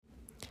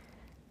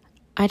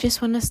I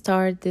just want to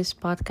start this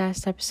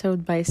podcast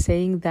episode by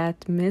saying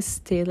that Miss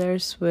Taylor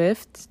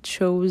Swift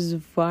chose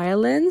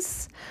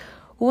violence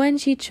when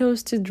she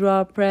chose to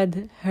drop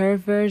Red, her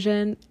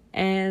version,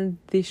 and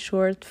the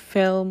short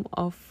film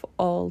of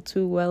All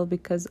Too Well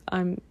because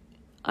I'm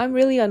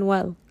really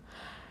unwell.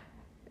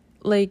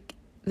 Like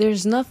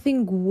there's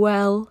nothing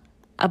well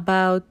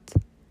about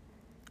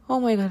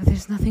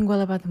there's nothing well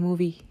about the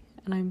movie,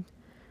 and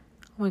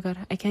oh my god,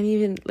 I can't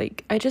even,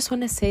 I just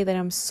want to say that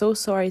I'm so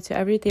sorry to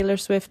every Taylor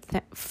Swift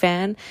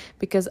fan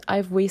because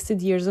I've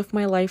wasted years of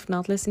my life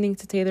not listening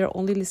to Taylor,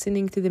 only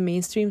listening to the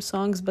mainstream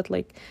songs. But,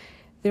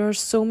 there are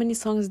so many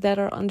songs that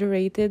are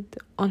underrated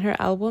on her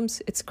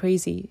albums. It's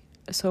crazy.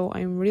 So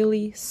I'm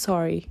really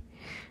sorry.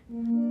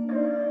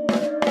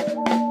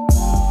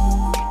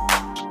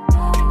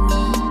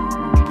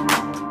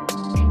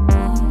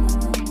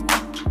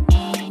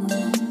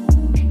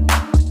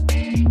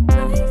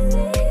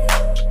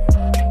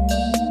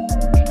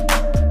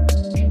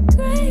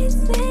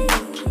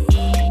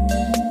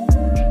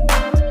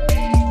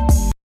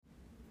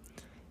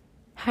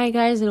 Hi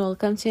guys, and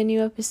welcome to a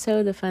new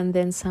episode of And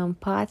Then Some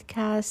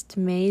podcast.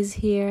 Maze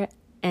here,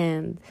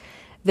 and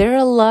there are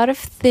a lot of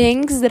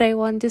things that I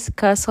want to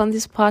discuss on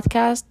this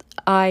podcast.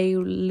 I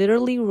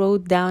literally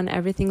wrote down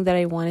everything that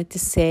I wanted to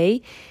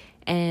say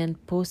and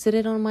posted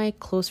it on my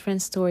close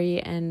friend story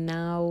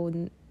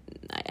and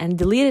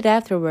deleted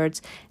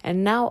afterwards.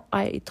 And now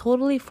I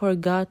totally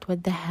forgot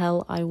what the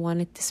hell I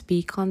wanted to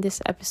speak on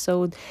this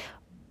episode.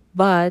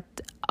 But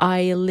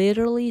I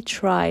literally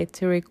tried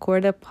to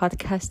record a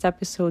podcast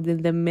episode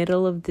in the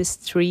middle of the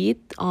street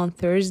on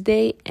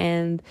Thursday,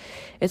 and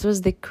it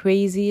was the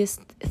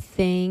craziest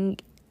thing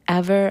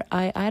ever.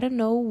 I don't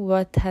know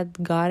what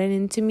had gotten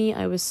into me.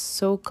 I was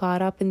so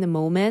caught up in the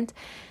moment,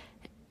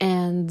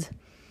 and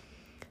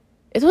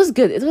it was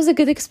good. It was a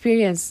good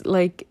experience.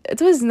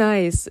 It was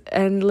nice,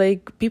 and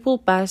people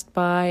passed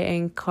by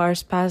and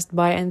cars passed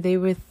by, and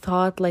they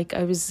thought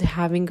I was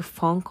having a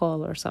phone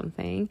call or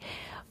something.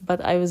 But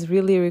I was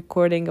really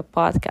recording a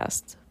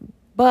podcast.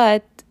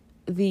 But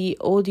the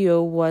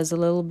audio was a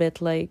little bit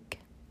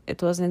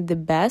it wasn't the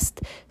best.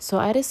 So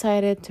I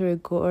decided to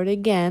record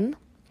again.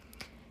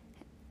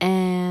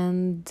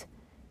 And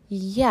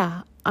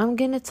yeah, I'm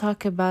going to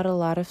talk about a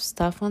lot of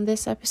stuff on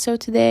this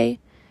episode today.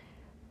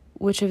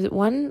 Which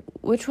one?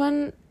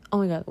 Oh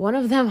my God. One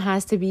of them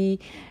has to be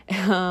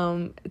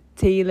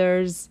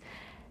Taylor's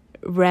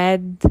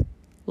Red,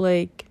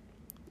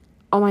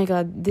 oh my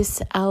god,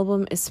 this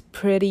album is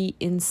pretty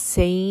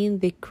insane.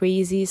 The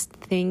craziest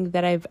thing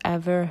that I've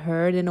ever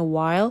heard in a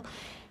while.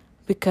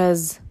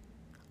 Because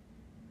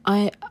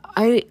I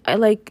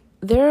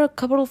there are a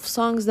couple of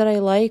songs that I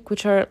like,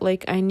 which are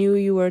I Knew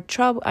You Were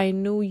Trouble,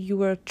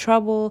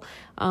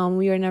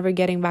 We Are Never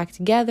Getting Back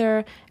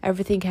Together,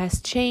 Everything Has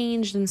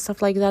Changed and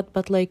stuff like that.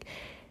 But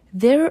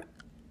there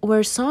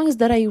were songs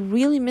that I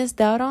really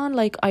missed out on,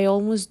 I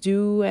Almost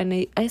Do,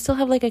 and I still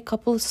have a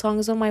couple of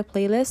songs on my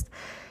playlist.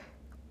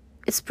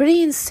 It's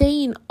pretty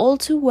insane. All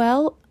Too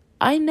Well,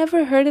 I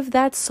never heard of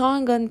that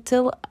song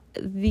until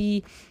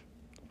the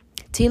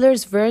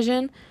Taylor's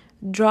version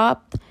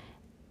dropped,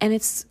 and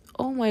it's,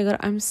 oh my god,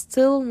 I'm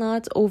still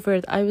not over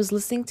it. I was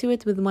listening to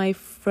it with my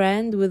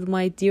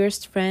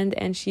dearest friend,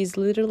 and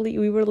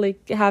we were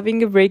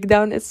having a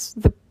breakdown. It's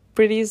the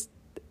prettiest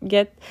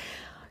yet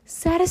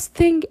saddest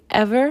thing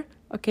ever.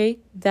 Okay,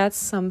 that's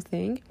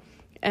something.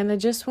 And I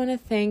just want to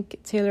thank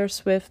Taylor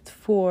Swift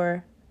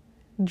for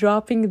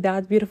dropping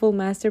that beautiful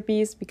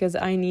masterpiece because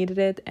I needed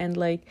it, and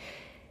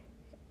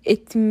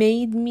it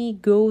made me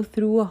go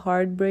through a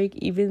heartbreak.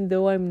 Even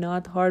though I'm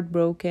not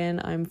heartbroken,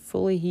 I'm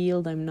fully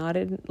healed. I'm not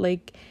in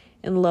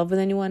love with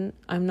anyone.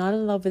 I'm not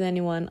in love with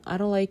anyone. I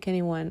don't like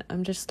anyone.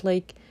 I'm just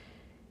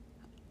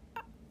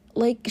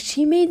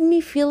she made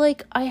me feel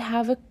like I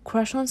have a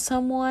crush on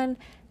someone,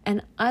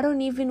 and I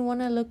don't even want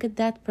to look at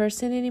that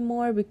person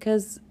anymore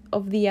because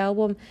of the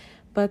album.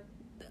 But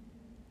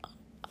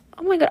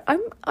oh my god,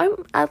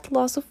 I'm at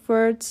loss of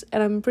words,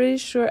 and I'm pretty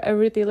sure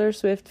every Taylor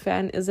Swift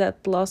fan is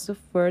at loss of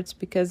words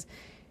because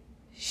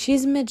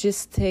she's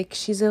majestic,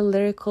 she's a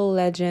lyrical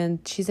legend,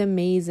 she's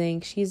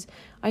amazing.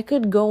 I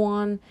could go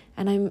on,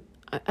 and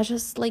I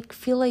just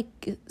feel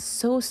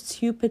so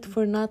stupid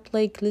for not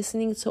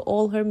listening to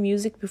all her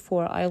music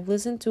before. I've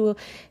listened to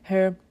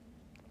her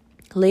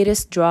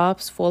latest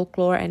drops,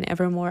 Folklore and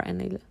Evermore,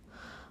 and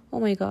oh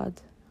my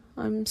god,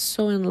 I'm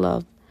so in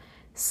love.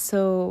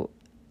 So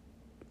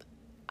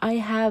I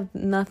have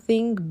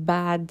nothing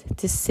bad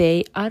to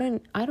say. I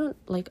don't have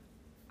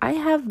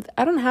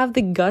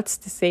the guts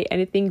to say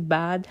anything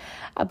bad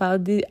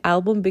about the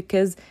album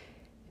because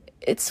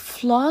it's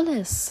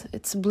flawless.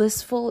 It's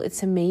blissful.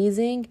 It's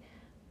amazing.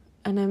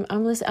 And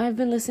I've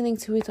been listening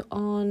to it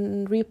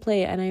on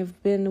replay, and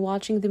I've been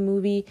watching the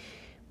movie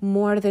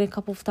more than a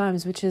couple of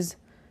times, which is,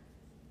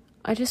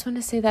 I just want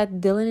to say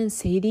that Dylan and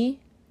Sadie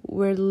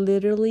were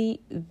literally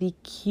the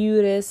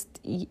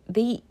cutest.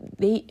 They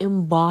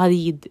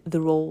embodied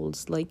the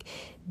roles.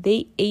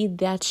 They ate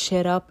that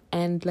shit up,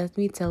 and let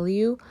me tell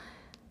you,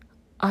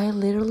 I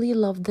literally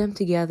loved them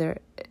together.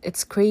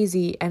 It's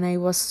crazy, and I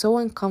was so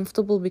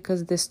uncomfortable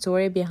because the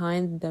story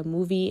behind the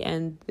movie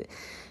and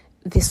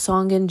the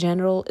song in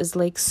general is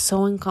like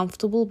so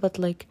uncomfortable, but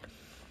like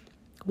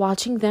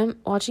watching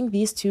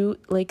these two,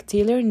 like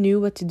Taylor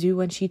knew what to do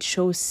when she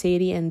chose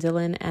Sadie and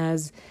Dylan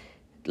as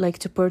like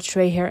to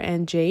portray her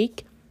and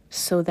Jake.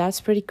 So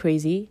that's pretty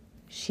crazy.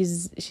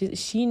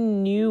 She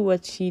knew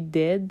what she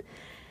did.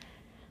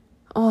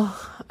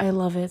 Oh, I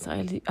love it.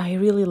 I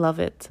really love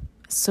it.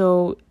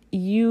 So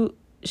you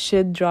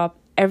should drop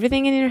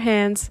everything in your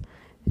hands,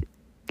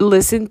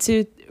 listen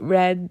to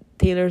Red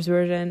Taylor's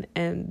version,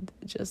 and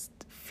just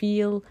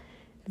feel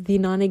the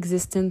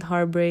non-existent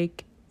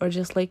heartbreak, or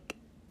just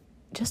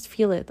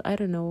feel it. I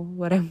don't know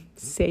what I'm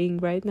saying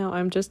right now.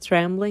 I'm just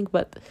rambling,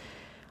 but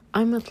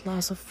I'm at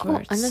loss of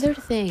words. Oh, another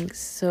thing.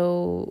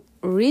 So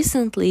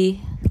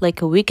recently,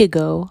 like a week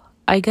ago,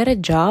 I got a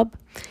job,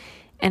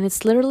 and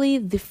it's literally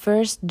the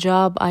first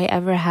job I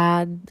ever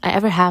have,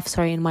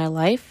 in my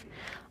life.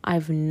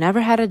 I've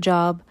never had a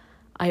job.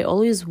 I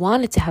always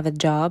wanted to have a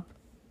job,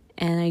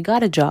 and I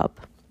got a job.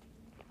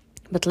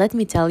 But let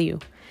me tell you,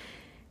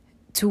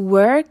 to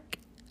work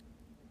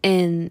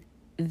in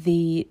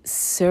the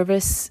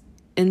service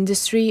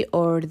industry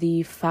or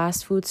the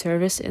fast food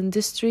service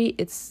industry,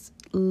 it's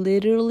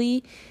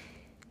literally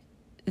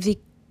the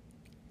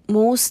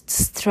most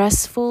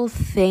stressful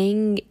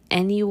thing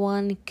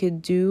anyone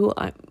could do.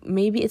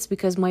 Maybe it's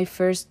because my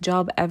first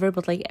job ever,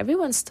 but like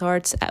everyone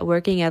starts at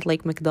working at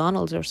like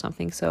McDonald's or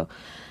something. So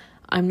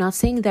I'm not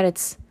saying that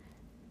it's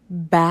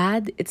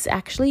bad. It's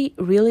actually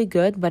really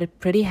good, but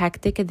pretty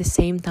hectic at the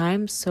same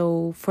time.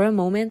 So for a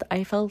moment,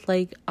 I felt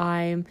like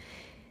I'm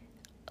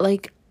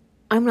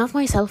not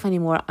myself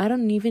anymore. I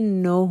don't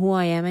even know who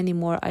I am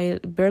anymore. I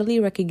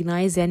barely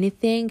recognize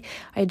anything.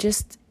 I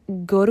just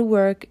go to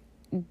work,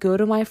 go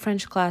to my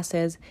French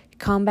classes,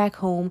 come back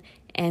home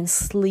and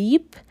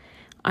sleep.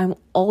 I'm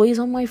always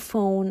on my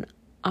phone.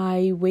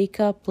 I wake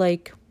up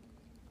like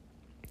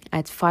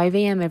at 5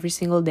 a.m. every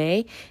single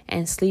day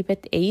and sleep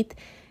at 8.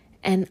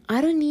 And I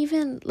don't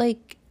even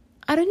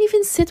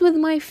sit with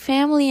my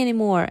family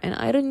anymore, and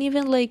I don't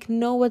even like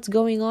know what's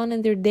going on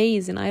in their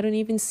days, and I don't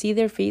even see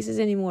their faces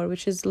anymore,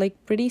 which is like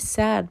pretty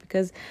sad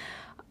because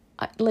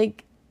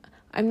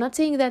I'm not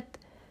saying that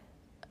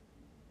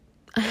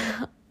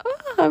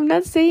I'm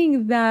not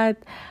saying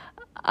that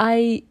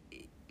I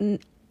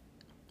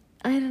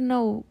don't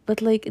know,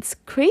 but like it's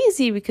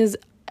crazy because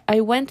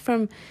I went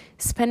from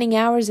spending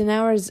hours and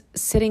hours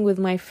sitting with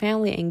my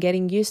family and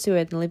getting used to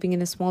it and living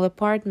in a small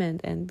apartment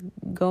and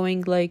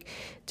going like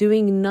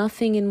doing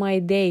nothing in my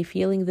day,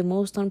 feeling the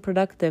most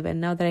unproductive.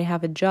 And now that I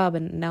have a job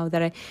and now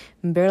that I'm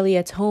barely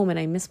at home and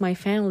I miss my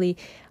family,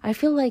 I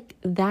feel like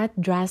that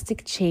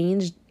drastic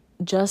change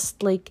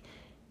just like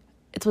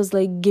it was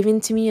like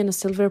given to me on a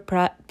silver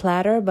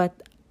platter,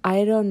 but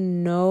I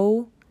don't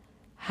know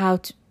how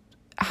to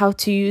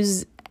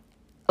use,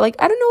 like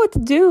I don't know what to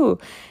do.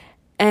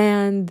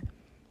 And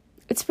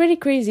it's pretty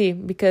crazy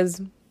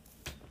because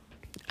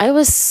I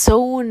was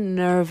so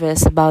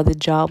nervous about the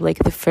job. Like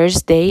the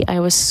first day I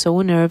was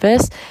so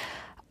nervous.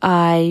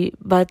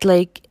 But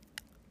like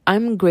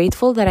I'm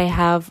grateful that I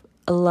have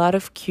a lot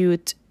of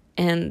cute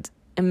and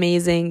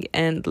amazing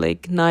and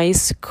like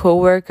nice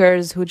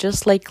coworkers who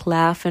just like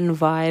laugh and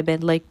vibe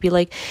and like be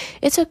like,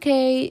 it's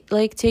okay,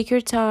 like take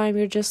your time,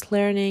 you're just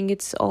learning,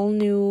 it's all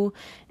new,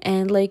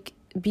 and like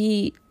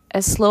be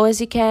as slow as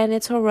you can,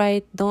 it's all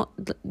right,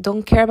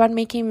 don't care about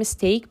making a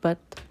mistake. But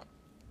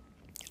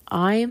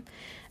I'm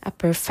a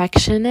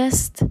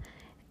perfectionist,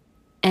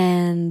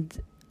 and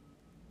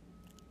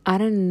I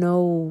don't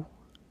know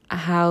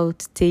how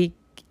to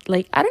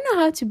I don't know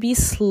how to be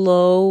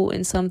slow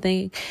in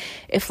something.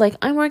 If like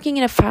I'm working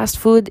in a fast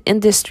food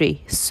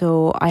industry,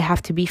 so I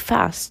have to be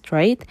fast,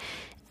 right?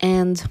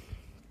 And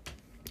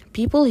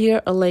people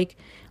here are like,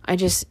 I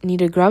just need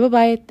to grab a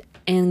bite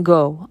and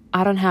go.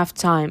 I don't have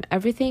time.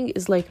 Everything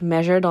is like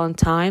measured on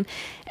time.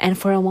 And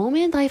for a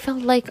moment, I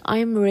felt like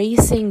I'm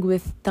racing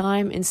with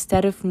time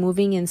instead of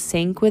moving in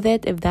sync with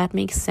it, if that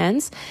makes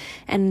sense.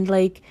 And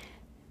like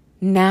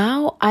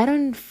now I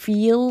don't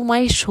feel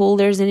my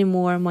shoulders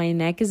anymore. My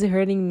neck is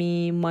hurting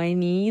me. My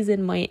knees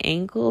and my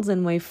ankles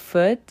and my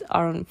foot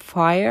are on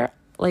fire.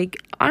 Like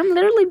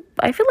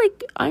I feel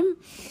like I'm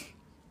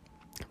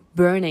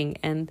burning.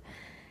 And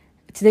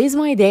today's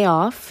my day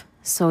off.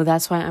 So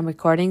that's why I'm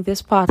recording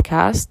this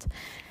podcast.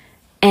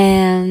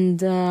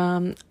 And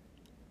no,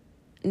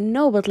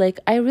 but like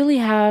I really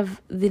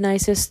have the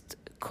nicest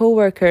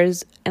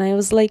coworkers, and I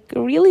was like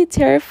really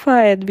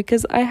terrified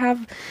because I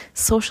have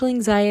social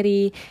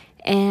anxiety,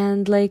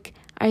 and like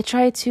I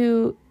try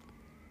to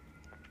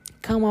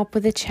come up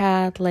with a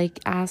chat,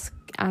 like ask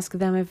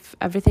them if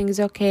everything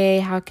is okay,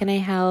 how can I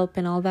help,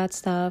 and all that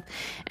stuff.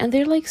 And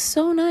they're like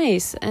so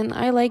nice, and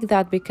I like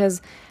that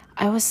because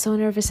I was so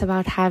nervous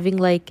about having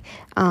like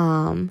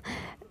I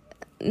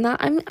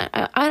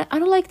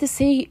don't like to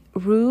say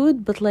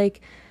rude, but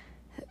like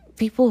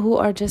people who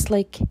are just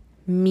like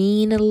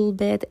mean a little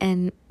bit,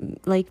 and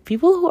like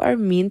people who are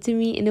mean to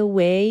me in a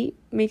way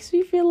makes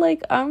me feel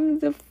like I'm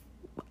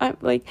I'm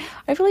like,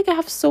 I feel like I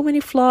have so many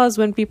flaws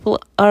when people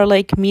are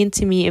like mean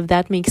to me, if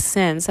that makes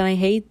sense. And I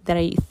hate that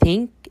I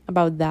think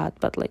about that,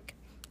 but like,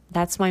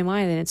 that's my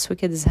mind and it's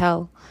wicked as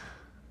hell.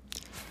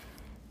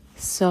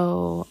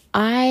 So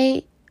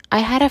I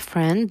had a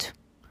friend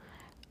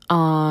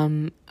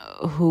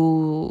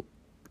who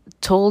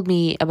told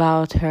me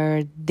about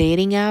her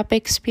dating app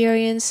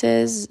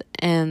experiences,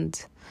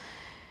 and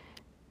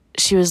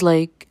she was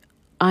like,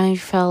 I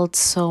felt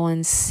so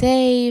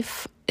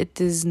unsafe. It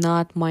is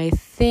not my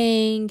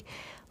thing.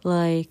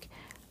 Like,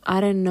 I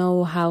don't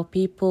know how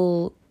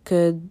people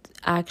could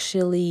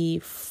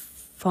actually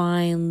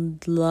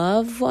find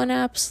love on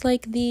apps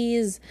like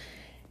these.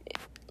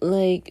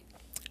 Like,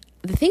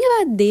 the thing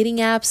about dating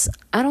apps,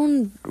 I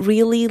don't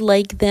really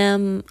like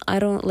them.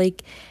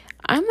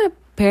 I'm a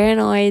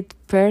paranoid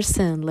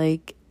person.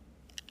 Like,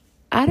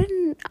 I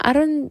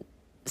don't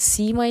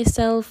see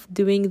myself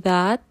doing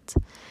that.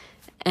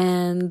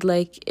 And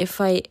like, if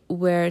I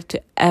were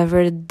to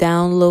ever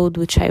download,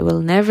 which I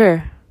will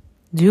never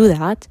do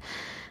that,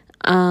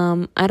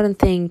 I don't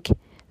think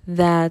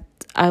that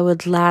I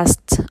would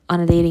last on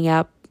a dating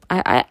app.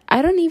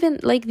 I don't even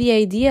like the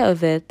idea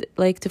of it,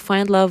 like to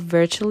find love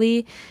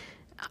virtually.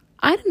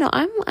 I don't know.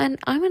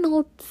 I'm an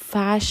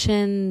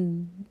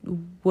old-fashioned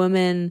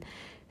woman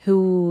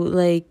who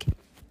like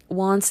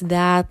wants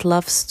that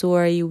love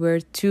story where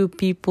two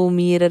people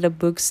meet at a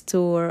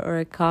bookstore or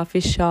a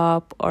coffee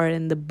shop or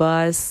in the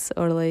bus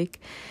or like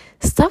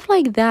stuff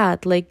like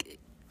that. Like,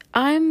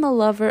 I'm a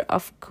lover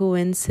of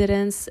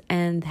coincidence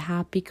and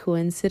happy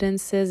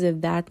coincidences,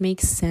 if that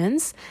makes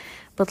sense.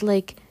 But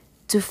like,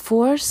 to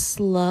force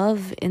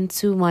love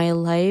into my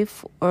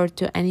life or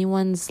to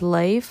anyone's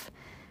life,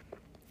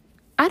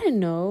 I don't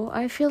know.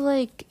 I feel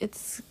like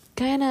it's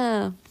kind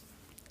of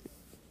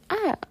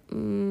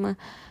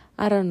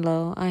I don't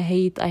know. I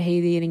hate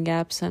dating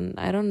apps, and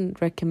I don't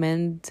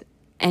recommend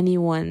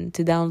anyone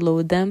to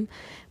download them.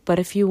 But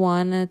if you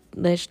wanna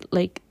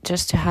like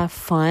just to have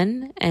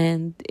fun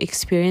and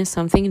experience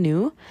something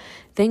new,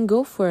 then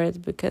go for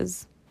it,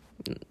 because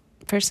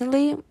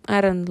personally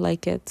I don't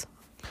like it.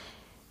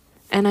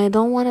 And I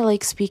don't want to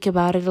like speak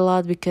about it a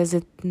lot because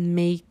it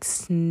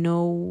makes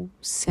no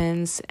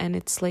sense and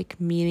it's like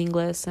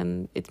meaningless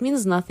and it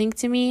means nothing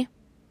to me.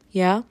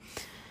 Yeah.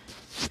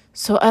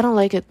 So I don't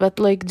like it, but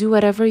like, do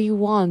whatever you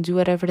want, do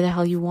whatever the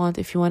hell you want.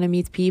 If you want to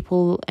meet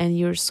people and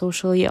you're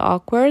socially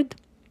awkward,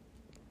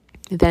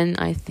 then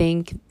I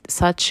think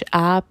such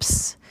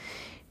apps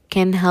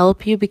can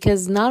help you,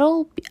 because not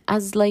all,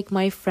 as like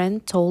my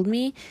friend told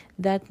me,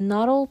 that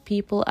not all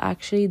people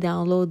actually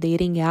download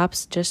dating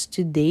apps just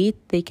to date.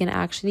 They can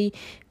actually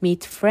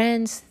meet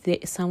friends.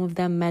 Some of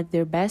them met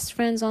their best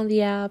friends on the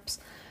apps,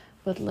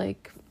 but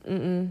like,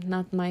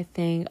 not my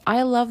thing.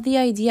 I love the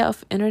idea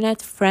of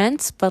internet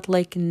friends, but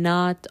like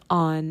not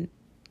on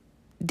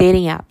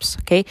dating apps.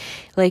 Okay,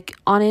 like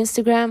on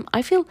Instagram,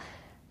 I feel,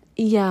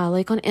 yeah,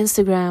 like on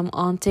Instagram,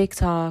 on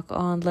TikTok,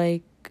 on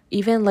like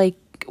even like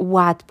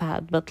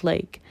Wattpad, but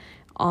like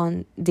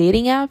on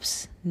dating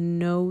apps,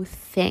 no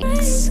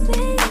thanks.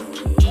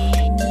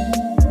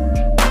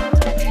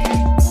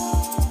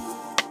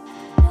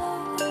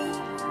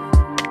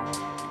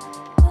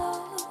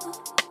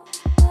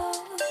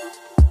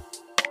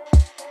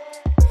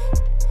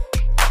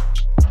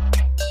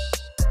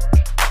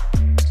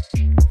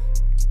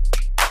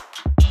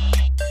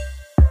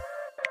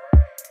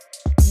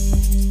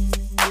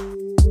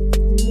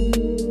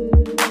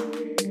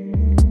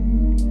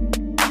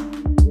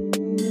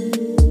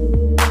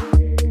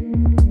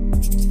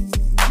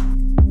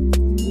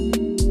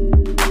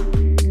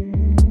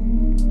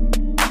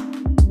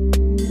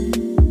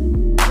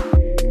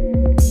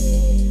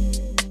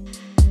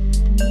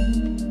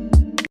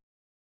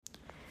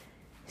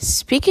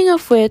 Speaking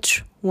of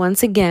which,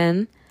 once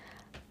again,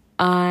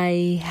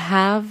 I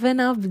have an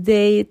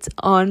update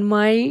on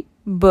my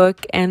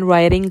book and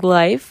writing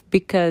life,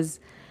 because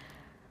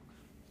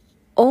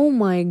oh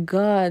my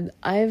god,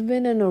 I've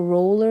been in a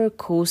roller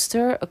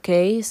coaster.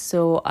 Okay,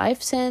 so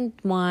I've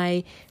sent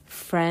my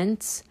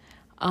friends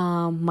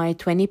my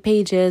 20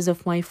 pages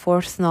of my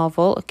fourth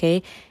novel,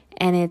 okay,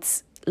 and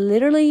it's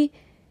literally,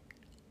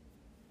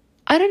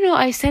 I don't know,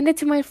 I sent it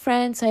to my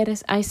friends,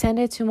 I sent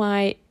it to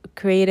my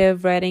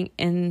creative writing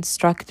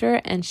instructor,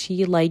 and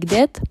she liked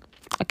it,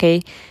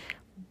 okay,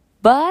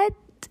 but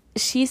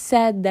she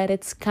said that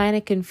it's kind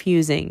of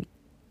confusing.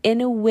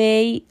 In a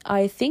way,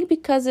 I think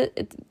because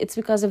it's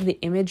because of the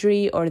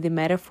imagery or the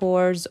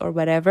metaphors or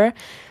whatever.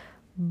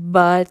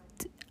 But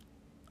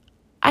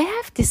I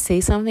have to say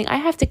something. I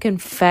have to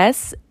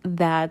confess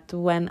that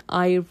when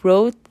I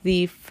wrote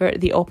the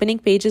opening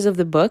pages of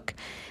the book,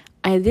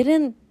 I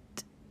didn't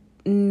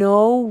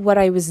know what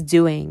I was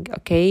doing,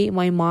 okay?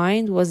 My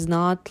mind was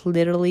not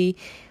literally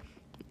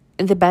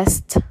in the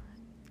best,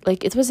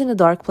 like, it was in a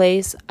dark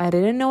place. I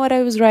didn't know what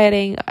I was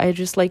writing. I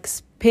just like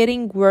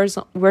spitting words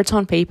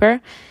on paper,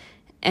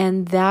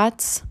 and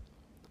that's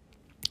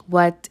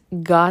what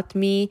got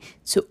me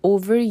to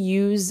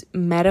overuse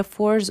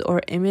metaphors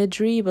or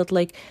imagery. But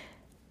like,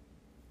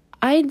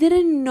 I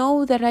didn't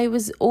know that I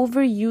was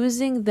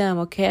overusing them.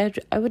 Okay,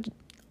 I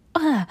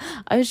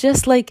was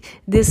just like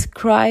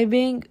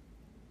describing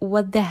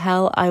what the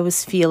hell I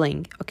was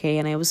feeling. Okay,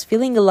 and I was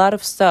feeling a lot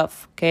of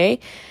stuff. Okay,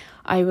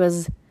 I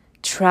was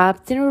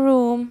trapped in a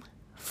room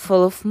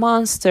full of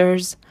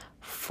monsters,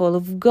 full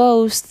of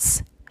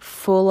ghosts,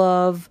 full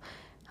of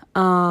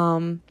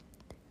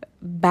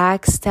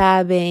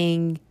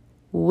backstabbing,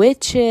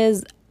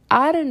 witches.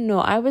 I don't know.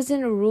 I was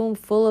in a room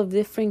full of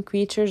different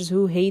creatures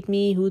who hate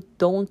me, who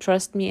don't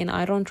trust me, and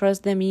I don't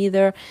trust them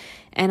either.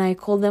 And I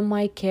call them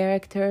my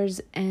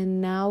characters,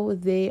 and now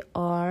they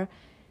are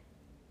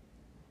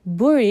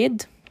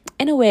buried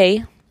in a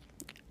way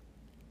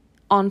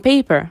on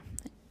paper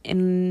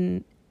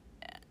in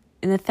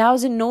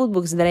 1,000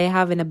 notebooks that I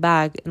have in a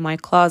bag in my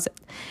closet.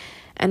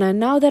 And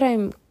now that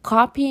I'm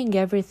copying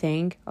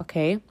everything,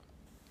 okay,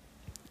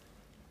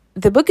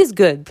 the book is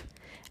good.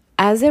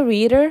 As a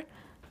reader,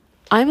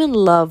 I'm in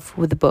love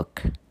with the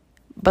book.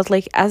 But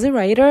like as a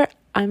writer,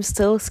 I'm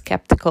still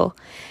skeptical.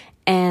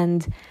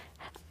 And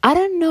I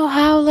don't know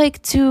how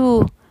like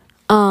to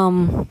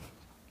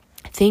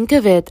think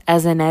of it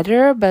as an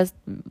editor, but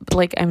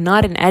like I'm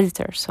not an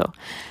editor, so.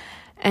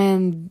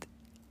 And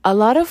a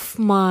lot of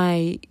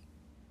my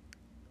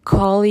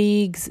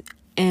colleagues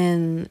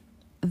in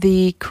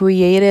the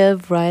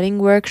creative writing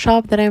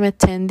workshop that I'm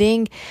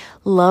attending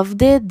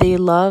loved it. They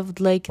loved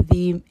like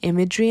the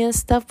imagery and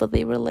stuff, but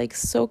they were like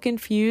so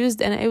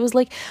confused. And it was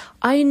like,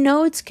 I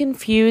know it's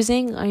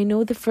confusing. I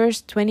know the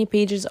first 20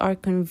 pages are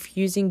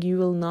confusing. You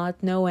will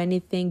not know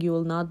anything. You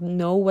will not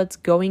know what's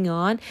going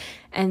on.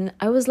 And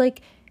I was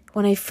like,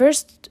 when I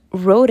first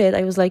wrote it,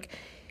 I was like,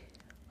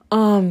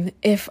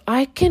 if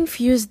I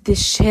confuse the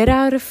shit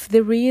out of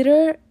the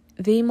reader,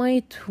 they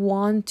might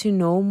want to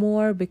know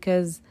more,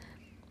 because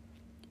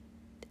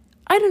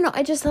I don't know,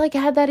 I just like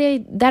had that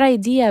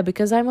idea,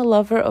 because I'm a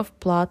lover of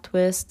plot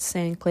twists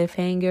and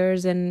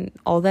cliffhangers and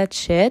all that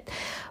shit.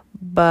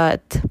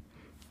 But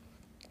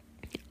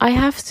I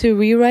have to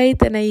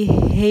rewrite, and I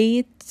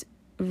hate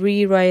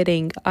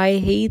rewriting. I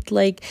hate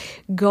like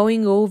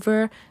going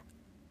over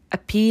a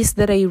piece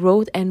that I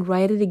wrote and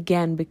write it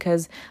again,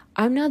 because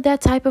I'm not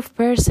that type of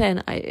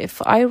person.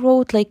 If I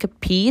wrote like a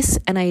piece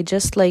and I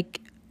just like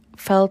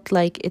felt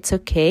like it's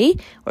okay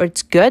or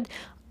it's good,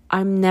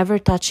 I'm never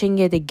touching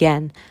it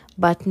again.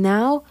 But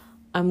now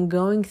I'm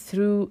going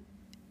through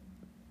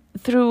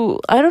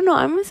I don't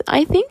know,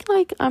 I think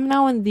like I'm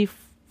now on the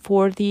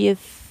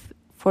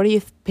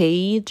 40th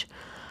page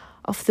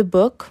of the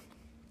book.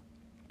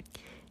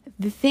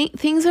 The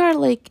things are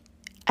like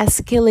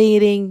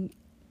escalating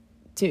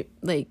to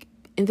like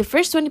in the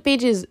first 20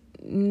 pages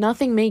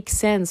nothing makes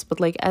sense, but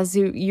like as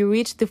you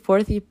reach the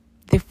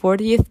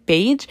 40th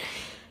page,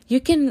 you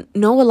can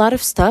know a lot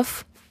of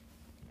stuff.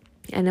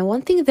 And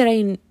one thing that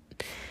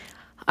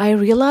I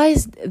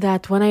realized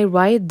that when I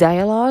write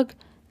dialogue,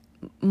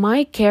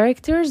 my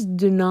characters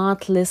do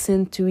not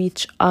listen to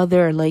each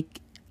other.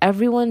 Like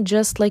everyone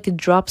just like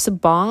drops a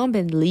bomb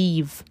and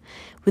leave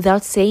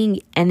without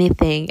saying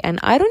anything. And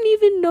I don't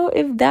even know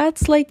if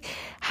that's like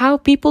how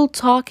people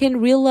talk in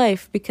real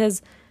life,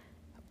 because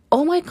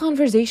all my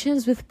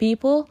conversations with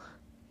people,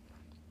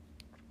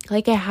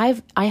 like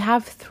I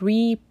have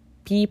 3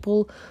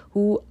 people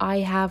who I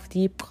have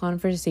deep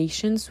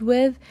conversations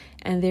with,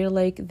 and they're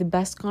like the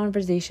best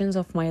conversations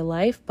of my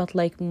life. But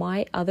like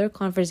my other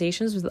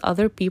conversations with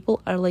other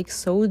people are like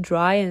so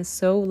dry and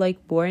so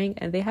like boring,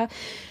 and they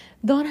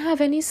don't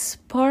have any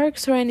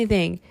sparks or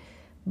anything.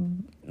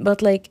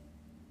 But like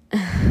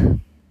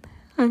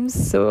I'm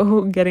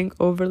so getting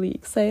overly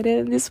excited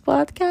in this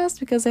podcast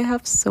because I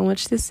have so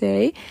much to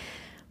say.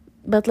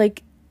 But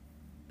like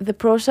the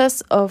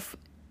process of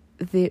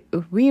the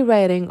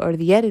rewriting or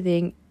the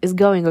editing is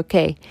going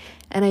okay.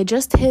 And I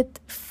just hit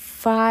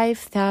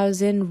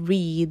 5,000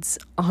 reads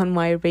on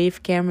my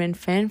Rafe Cameron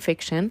fan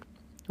fiction,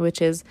 which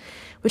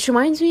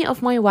reminds me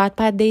of my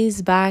Wattpad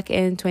days back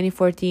in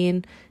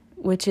 2014,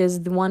 which is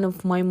one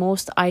of my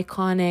most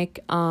iconic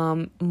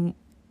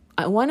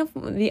one of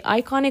the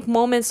iconic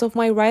moments of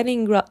my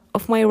writing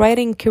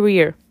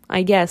career.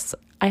 I guess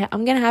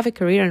I'm gonna have a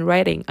career in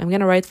writing. I'm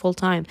gonna write full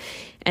time.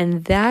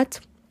 And that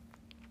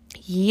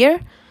year,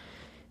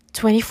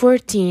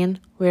 2014,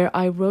 where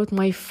I wrote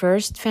my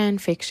first fan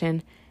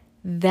fiction,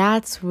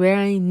 that's where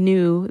I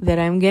knew that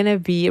I'm gonna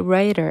be a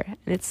writer.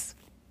 And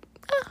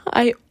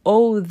I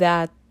owe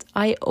that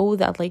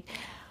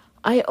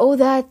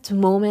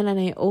moment, and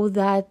I owe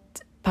that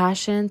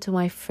passion to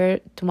my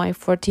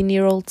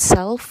 14-year-old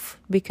self,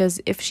 because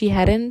if she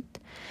hadn't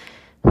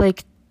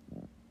like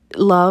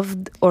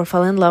loved or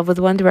fell in love with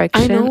One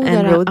Direction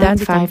and wrote that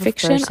fan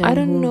fiction, I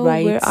don't know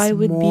where I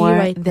would be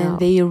right now. Than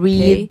they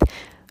read. Okay?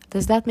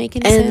 Does that make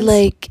any sense? And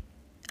like,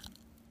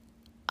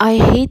 I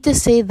hate to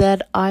say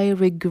that I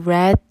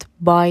regret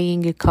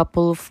buying a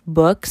couple of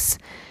books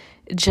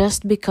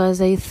just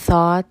because I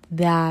thought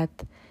that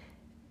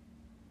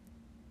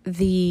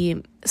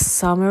the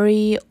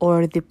summary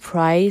or the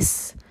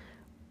price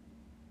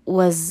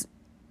was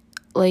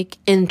like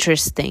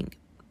interesting.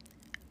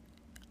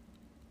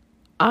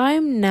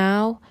 I'm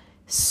now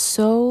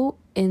so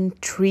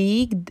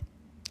intrigued.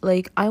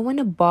 Like, I want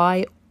to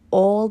buy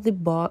all the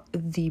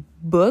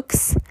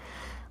books.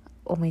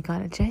 Oh my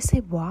god, did I say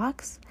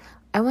box?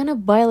 I want to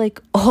buy like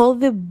all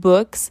the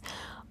books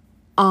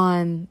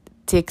on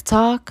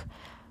TikTok,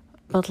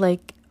 but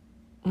like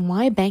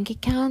my bank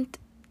account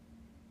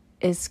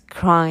is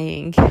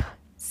crying.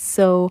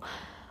 So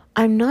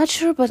I'm not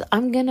sure, but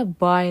I'm gonna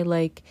buy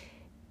like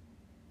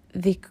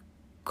the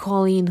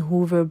Colleen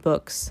Hoover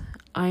books.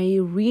 I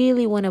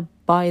really want to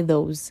buy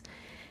those.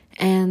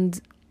 And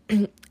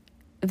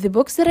the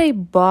books that I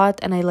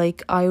bought and I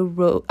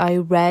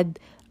read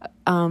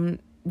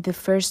the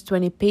first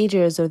 20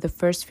 pages or the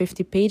first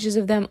 50 pages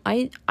of them,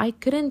 I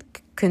couldn't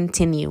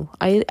continue.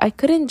 I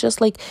couldn't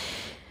just like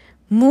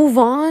move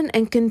on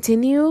and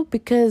continue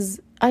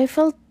because I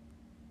felt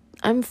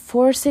I'm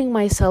forcing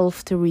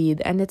myself to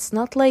read, and it's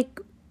not like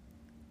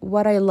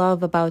what I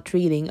love about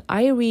reading.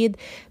 I read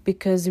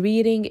because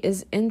reading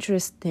is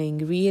interesting.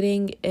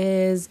 Reading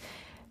is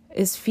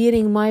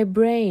feeding my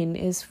brain,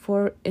 is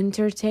for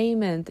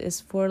entertainment,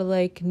 is for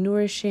like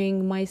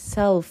nourishing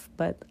myself.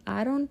 But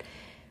I don't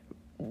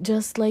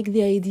just like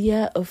the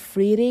idea of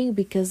reading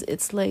because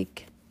it's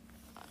like,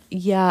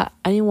 yeah,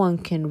 anyone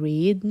can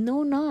read.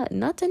 No,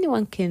 not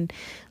anyone can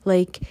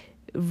like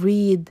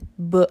read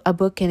a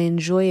book and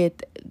enjoy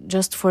it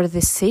just for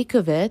the sake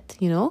of it,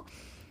 you know.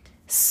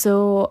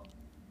 So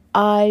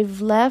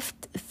I've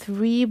left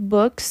 3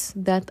 books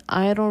that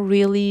I don't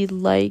really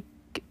like.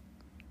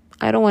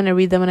 I don't want to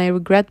read them and I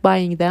regret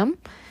buying them,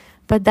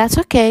 but that's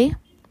okay.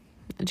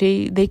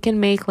 They can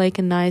make like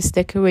a nice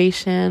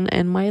decoration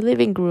in my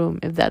living room,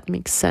 if that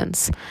makes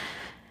sense.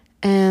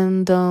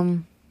 And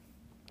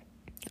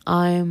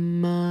I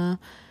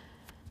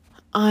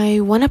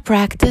want to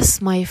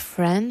practice my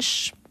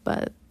French,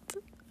 but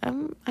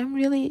I'm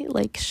really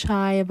like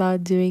shy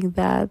about doing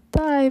that.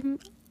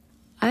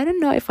 I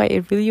don't know if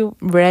I really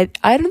read.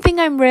 I don't think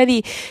I'm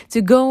ready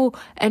to go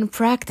and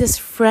practice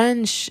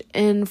French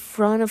in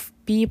front of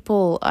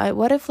people.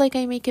 What if like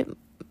I make it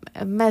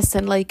a mess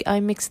and like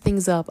I mix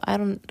things up? I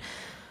don't.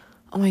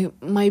 Oh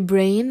my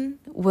brain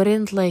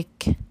wouldn't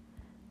like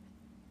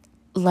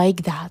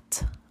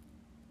that,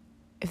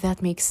 if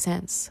that makes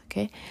sense.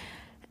 Okay.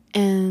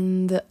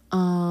 And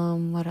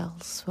what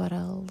else?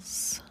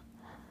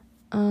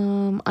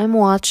 I'm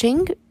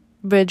watching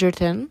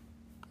Bridgerton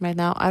right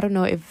now. I don't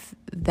know if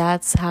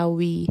that's how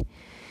we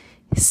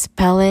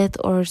spell it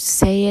or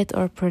say it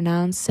or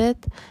pronounce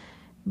it,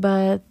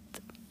 but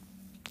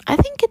I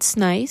think it's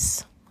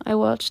nice. I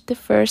watched the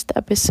first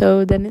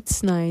episode and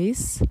it's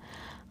nice.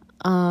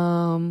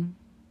 I'm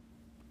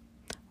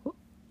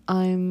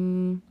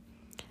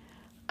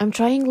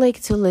trying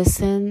like to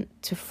listen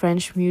to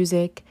French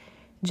music,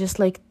 just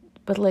like,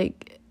 but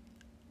like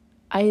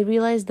I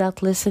realized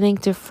that listening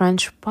to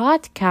French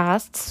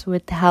podcasts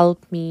would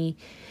help me,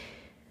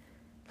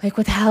 like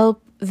would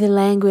help the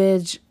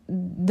language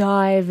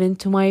dive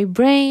into my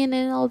brain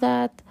and all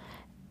that.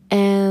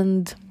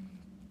 And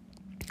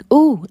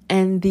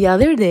and the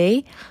other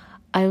day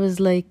I was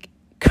like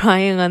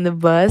crying on the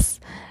bus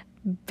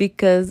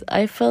because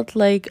I felt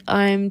like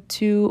I'm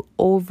too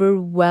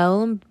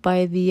overwhelmed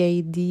by the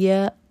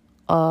idea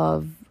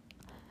of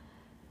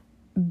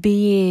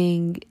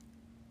being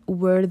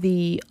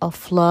worthy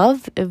of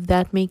love, if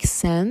that makes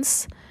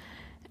sense.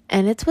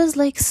 And it was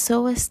like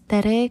so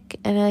aesthetic,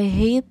 and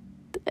I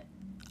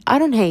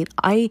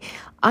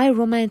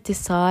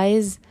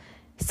romanticize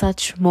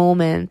such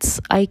moments.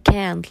 I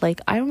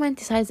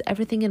romanticize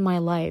everything in my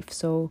life.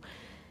 So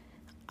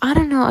I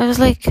don't know, I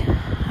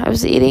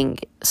was eating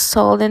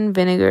salt and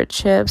vinegar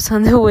chips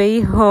on the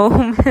way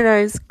home and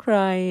I was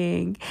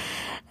crying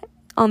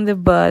on the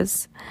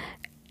bus.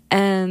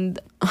 And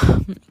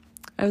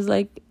I was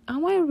like,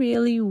 am I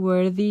really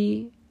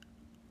worthy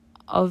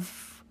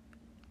of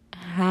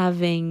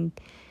having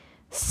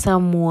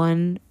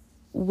someone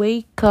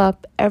wake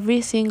up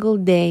every single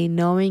day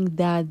knowing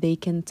that they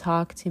can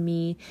talk to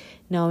me,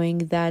 knowing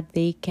that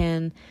they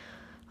can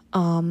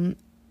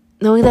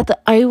knowing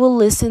that I will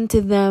listen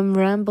to them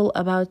ramble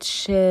about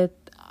shit.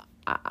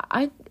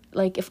 I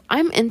like, if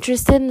I'm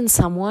interested in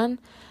someone,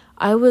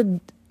 I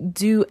would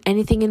do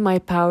anything in my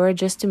power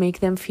just to make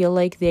them feel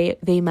like they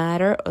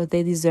matter or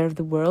they deserve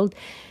the world.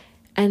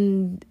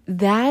 And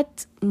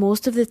that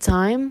most of the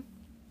time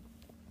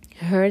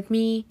hurt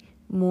me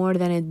more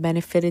than it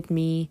benefited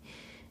me,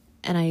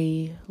 and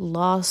I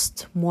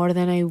lost more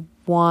than I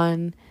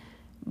won.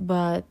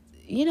 But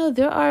you know,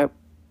 there are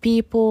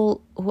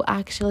people who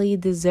actually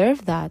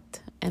deserve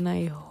that, and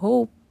I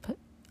hope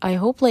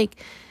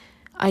like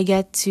I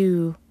get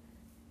to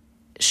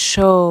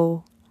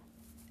show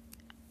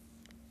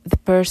the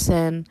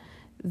person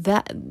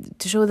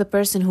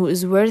who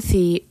is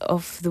worthy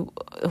of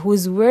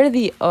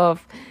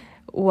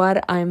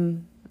what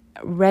I'm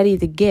ready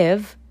to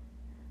give.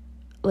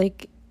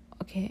 Like,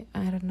 okay,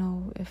 I don't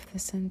know if the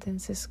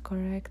sentence is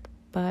correct,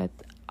 but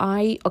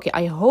I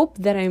hope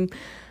that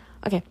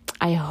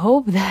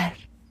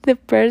the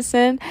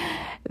person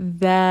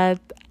that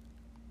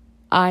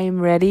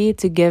I'm ready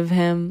to give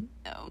him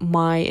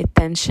my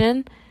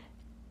attention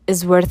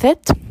is worth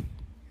it.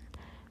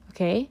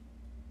 Okay?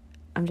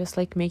 I'm just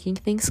like making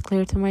things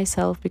clear to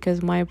myself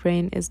because my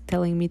brain is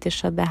telling me to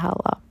shut the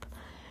hell up.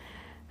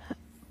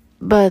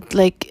 But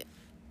like,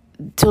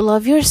 to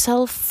love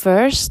yourself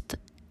first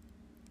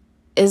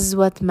is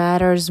what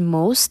matters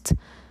most,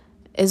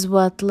 is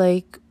what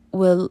like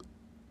will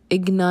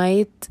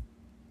ignite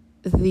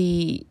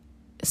the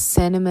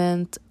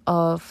sentiment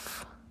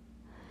of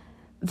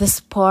the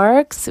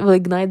sparks, will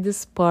ignite the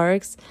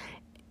sparks,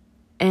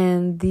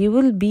 and you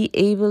will be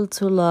able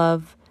to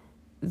love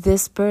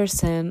this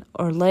person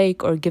or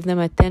like or give them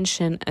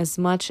attention as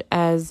much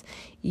as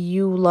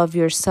you love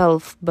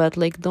yourself. But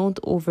like, don't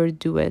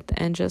overdo it,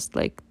 and just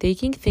like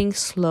taking things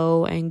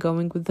slow and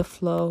going with the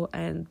flow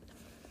and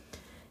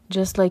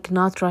just like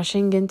not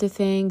rushing into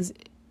things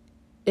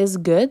is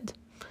good.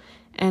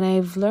 And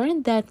I've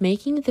learned that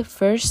making the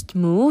first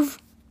move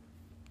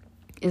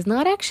is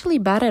not actually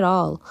bad at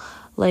all.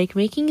 Like,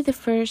 making the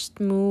first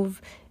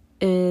move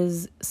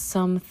is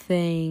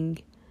something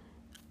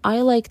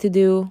I like to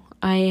do.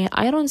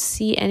 I don't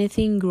see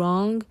anything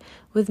wrong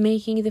with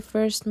making the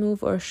first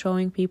move or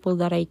showing people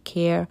that I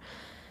care,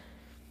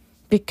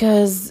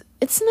 because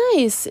it's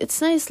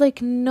nice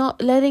like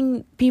not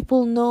letting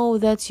people know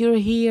that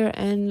you're here,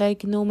 and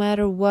like no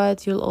matter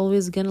what you're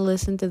always gonna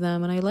listen to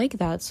them, and I like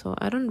that. So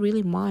I don't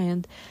really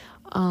mind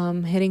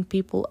hitting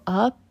people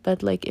up,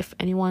 but like if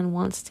anyone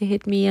wants to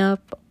hit me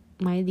up,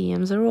 my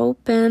DMs are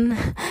open.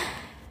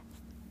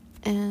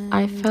 And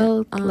I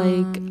felt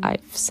like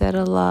I've said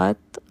a lot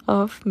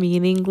of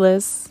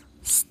meaningless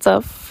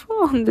stuff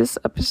on this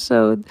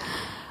episode,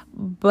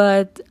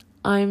 but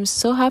I'm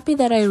so happy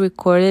that I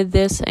recorded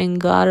this and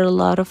got a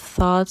lot of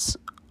thoughts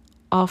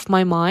off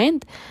my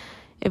mind,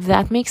 if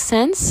that makes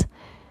sense.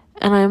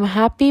 And I'm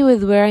happy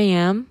with where I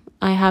am.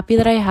 I'm happy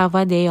that I have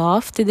a day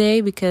off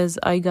today because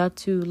I got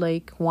to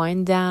like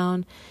wind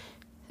down,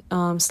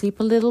 sleep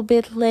a little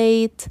bit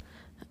late,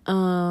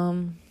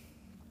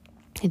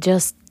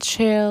 just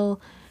chill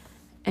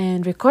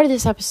and record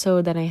this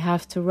episode. And I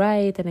have to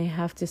write, and I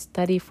have to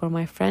study for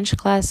my French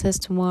classes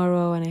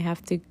tomorrow, and I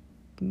have to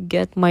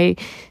get my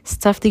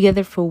stuff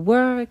together for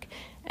work.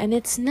 And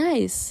it's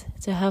nice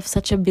to have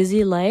such a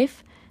busy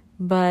life,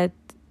 but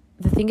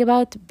the thing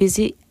about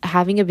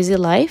having a busy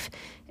life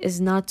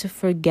is not to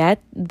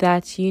forget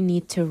that you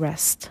need to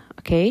rest.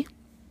 Okay,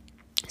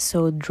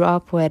 so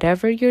drop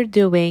whatever you're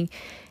doing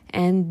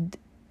and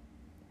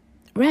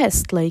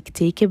rest. Like,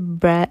 take a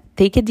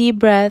deep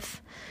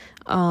breath,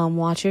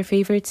 watch your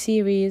favorite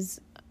series,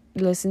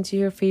 listen to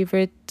your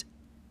favorite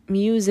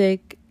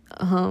music,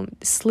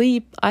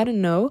 sleep, I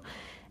don't know,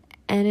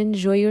 and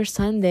enjoy your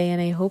Sunday.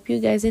 And I hope you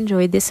guys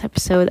enjoyed this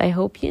episode. I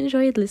hope you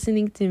enjoyed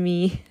listening to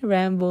me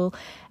ramble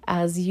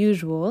as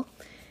usual.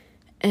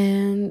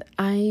 And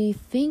I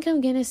think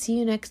I'm gonna see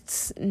you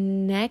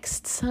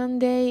next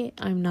Sunday.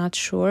 I'm not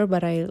sure,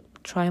 but I'll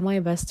try my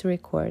best to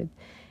record.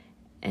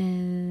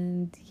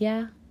 And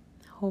yeah,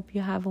 hope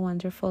you have a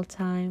wonderful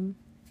time.